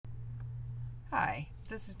Hi,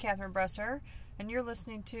 this is Catherine Bresser, and you're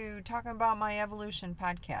listening to Talking About My Evolution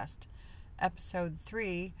podcast, episode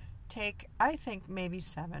 3, take, I think, maybe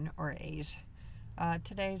 7 or 8.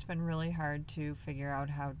 Today's been really hard to figure out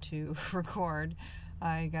how to record.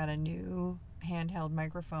 I got a new handheld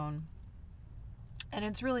microphone, and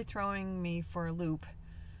it's really throwing me for a loop.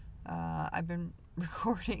 I've been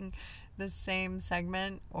recording the same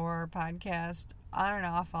segment or podcast on and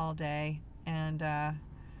off all day, and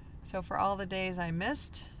so for all the days I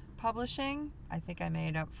missed publishing, I think I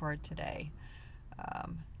made up for it today.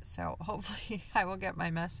 So hopefully I will get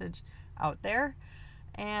my message out there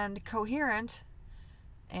and coherent,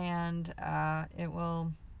 and it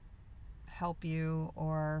will help you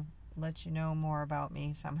or let you know more about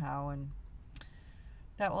me somehow, and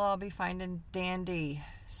that will all be fine and dandy.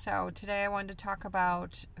 So today I wanted to talk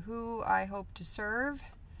about who I hope to serve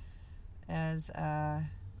as a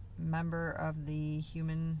member of the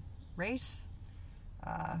human race,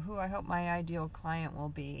 who I hope my ideal client will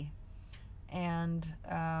be, and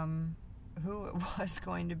who it was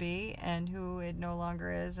going to be and who it no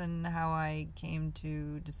longer is, and how I came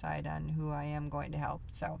to decide on who I am going to help.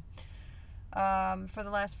 So for the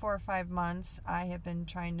last 4 or 5 months, I have been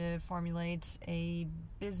trying to formulate a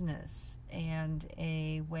business and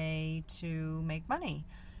a way to make money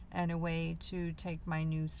and a way to take my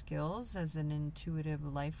new skills as an intuitive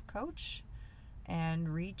life coach and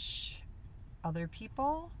reach other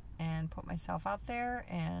people and put myself out there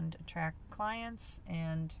and attract clients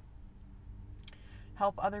and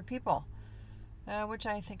help other people, which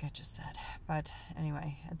I think I just said. But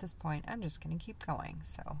anyway, at this point, I'm just going to keep going.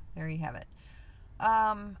 So there you have it.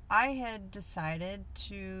 I had decided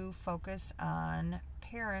to focus on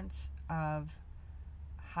parents of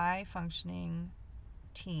high-functioning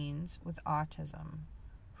teens with autism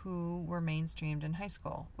who were mainstreamed in high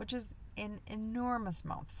school, which is an enormous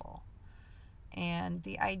mouthful. And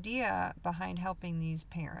the idea behind helping these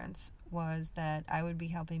parents was that I would be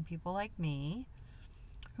helping people like me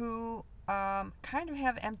who kind of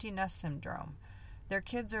have empty nest syndrome. Their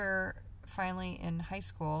kids are finally in high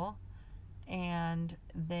school and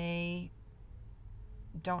they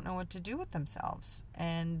don't know what to do with themselves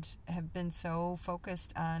and have been so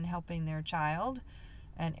focused on helping their child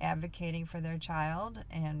and advocating for their child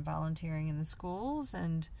and volunteering in the schools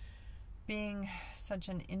and being such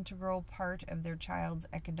an integral part of their child's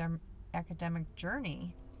academic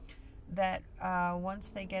journey that once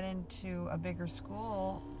they get into a bigger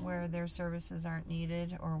school where their services aren't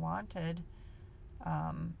needed or wanted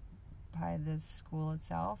by the school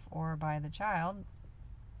itself or by the child,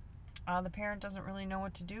 the parent doesn't really know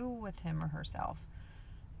what to do with him or herself.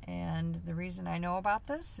 And the reason I know about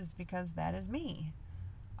this is because that is me.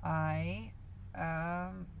 I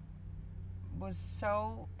was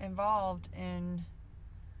so involved in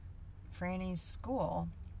Franny's school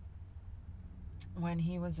when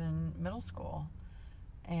he was in middle school,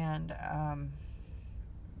 and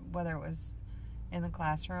whether it was in the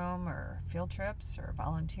classroom or field trips or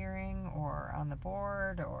volunteering or on the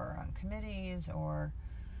board or on committees or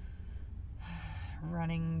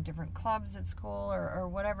running different clubs at school or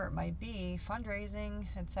whatever it might be, fundraising,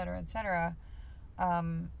 etc., etc.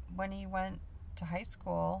 When he went to high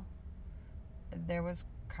school, there was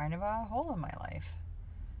kind of a hole in my life.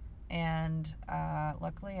 And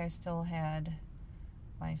luckily I still had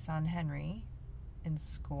my son Henry in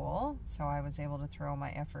school, so I was able to throw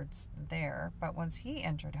my efforts there. But once he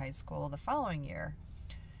entered high school the following year,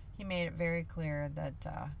 he made it very clear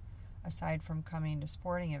that aside from coming to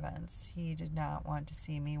sporting events, he did not want to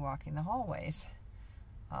see me walking the hallways,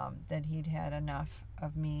 that he'd had enough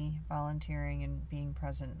of me volunteering and being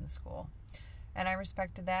present in the school. And I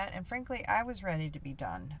respected that, and frankly, I was ready to be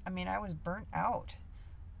done. I mean, I was burnt out.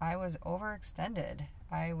 I was overextended.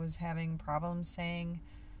 I was having problems saying,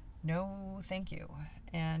 no, thank you.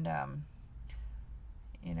 And,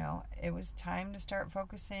 it was time to start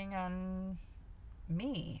focusing on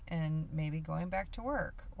me and maybe going back to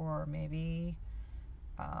work or maybe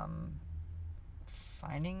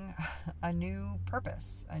finding a new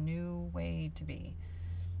purpose, a new way to be.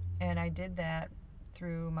 And I did that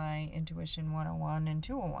through my Intuition 101 and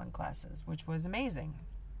 201 classes, which was amazing.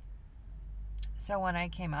 So when I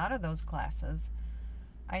came out of those classes,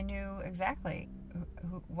 I knew exactly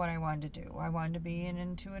what I wanted to do. I wanted to be an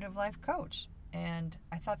intuitive life coach, and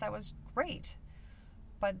I thought that was great.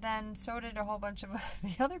 But then so did a whole bunch of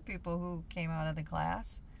the other people who came out of the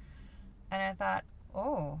class. And I thought,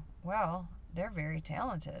 oh, well, they're very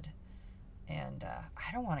talented, and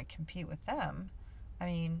I don't want to compete with them. I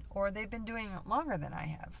mean, or they've been doing it longer than I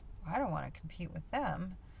have. I don't want to compete with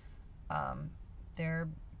them. They're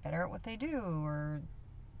better at what they do, or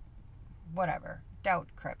whatever, doubt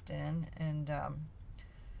crept in. And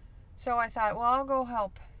so I thought, well, I'll go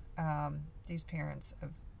help these parents of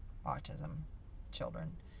autism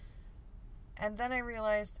children. And then I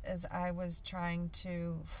realized, as I was trying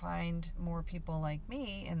to find more people like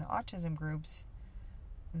me in the autism groups,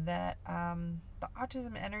 that the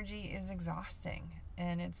autism energy is exhausting,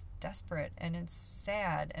 and it's desperate, and it's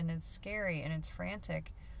sad, and it's scary, and it's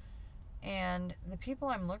frantic. And the people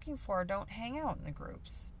I'm looking for don't hang out in the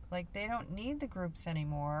groups. Like, they don't need the groups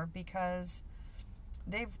anymore because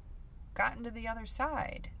they've gotten to the other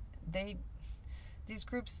side. These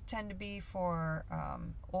groups tend to be for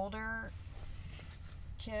older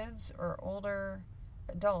kids or older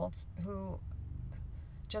adults who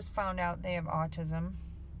just found out they have autism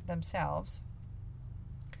themselves,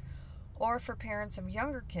 or for parents of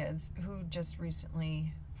younger kids who just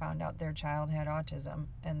recently found out their child had autism,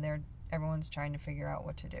 and everyone's trying to figure out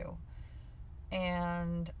what to do.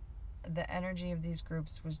 And the energy of these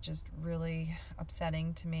groups was just really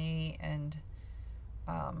upsetting to me, and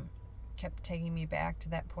kept taking me back to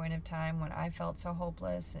that point of time when I felt so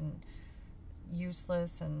hopeless and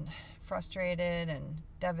useless and frustrated and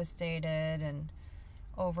devastated and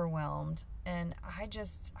overwhelmed. And I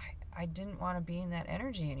didn't want to be in that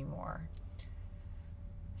energy anymore.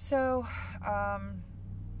 So I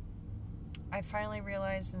finally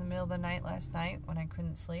realized in the middle of the night last night, when I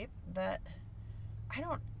couldn't sleep, that I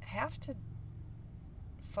don't have to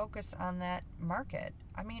focus on that market.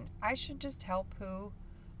 I mean, I should just help who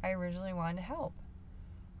I originally wanted to help.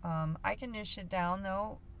 I can niche it down,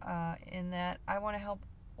 though, in that I want to help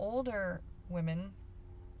older women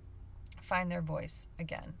find their voice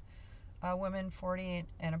again. Women 40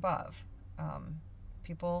 and above.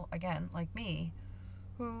 People, again, like me,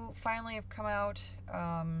 who finally have come out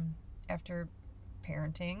after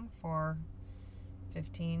parenting for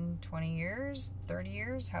 15, 20 years, 30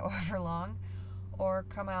 years, however long, or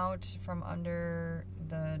come out from under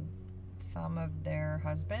the thumb of their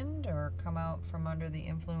husband, or come out from under the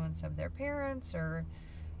influence of their parents, or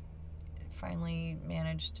finally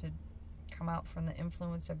managed to come out from the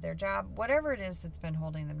influence of their job, whatever it is that's been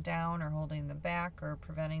holding them down or holding them back or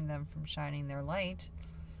preventing them from shining their light.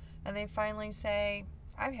 And they finally say,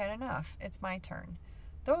 I've had enough. It's my turn.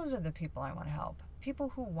 Those are the people I want to help.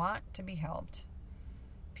 People who want to be helped.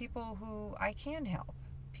 People who I can help.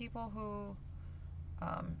 People who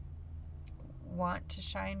want to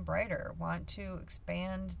shine brighter, want to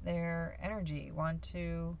expand their energy, want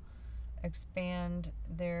to expand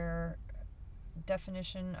their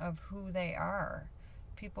definition of who they are.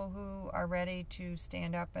 People who are ready to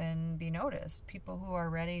stand up and be noticed. People who are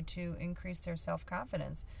ready to increase their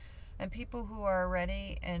self-confidence. And people who are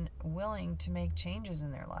ready and willing to make changes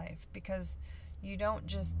in their life. Because you don't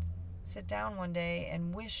just sit down one day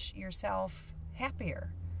and wish yourself happier.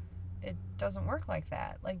 It doesn't work like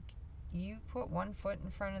that. Like, you put one foot in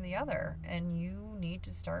front of the other, and you need to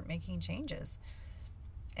start making changes.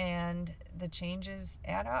 And the changes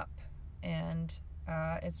add up. And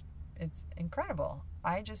it's incredible.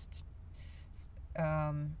 I just,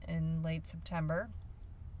 in late September,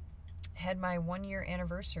 had my 1-year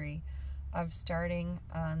anniversary of starting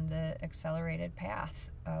on the accelerated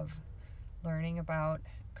path of learning about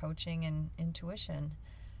coaching and intuition.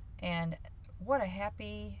 And what a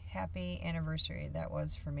happy anniversary that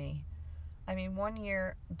was for me. I mean, 1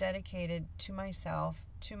 year dedicated to myself,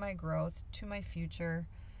 to my growth, to my future,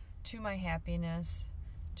 to my happiness,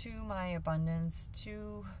 to my abundance,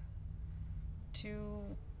 to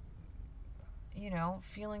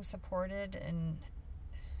feeling supported and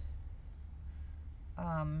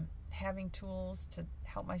having tools to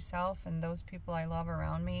help myself and those people I love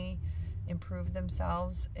around me improve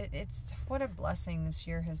themselves. It's what a blessing this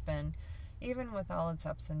year has been, even with all its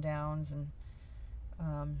ups and downs, and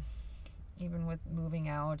even with moving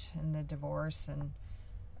out and the divorce and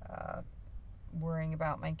worrying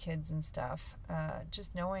about my kids and stuff.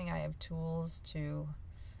 Just knowing I have tools to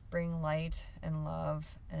bring light and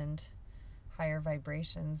love and higher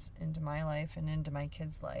vibrations into my life and into my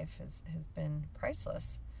kids' life has been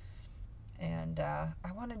priceless. And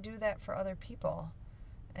I want to do that for other people,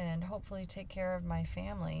 and hopefully take care of my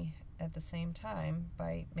family at the same time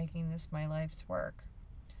by making this my life's work.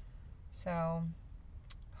 So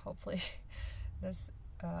hopefully this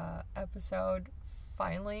episode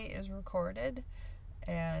finally is recorded,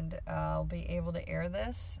 and I'll be able to air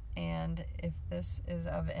this. And if this is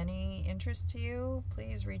of any interest to you,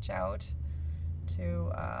 please reach out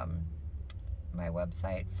to my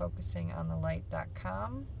website,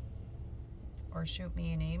 focusingonthelight.com, or shoot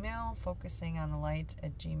me an email,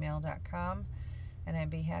 focusingonthelight@gmail.com, and I'd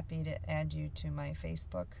be happy to add you to my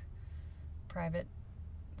Facebook private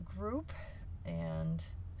group, and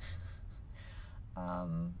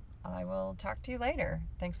I will talk to you later.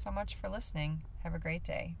 Thanks so much for listening. Have a great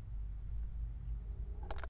day.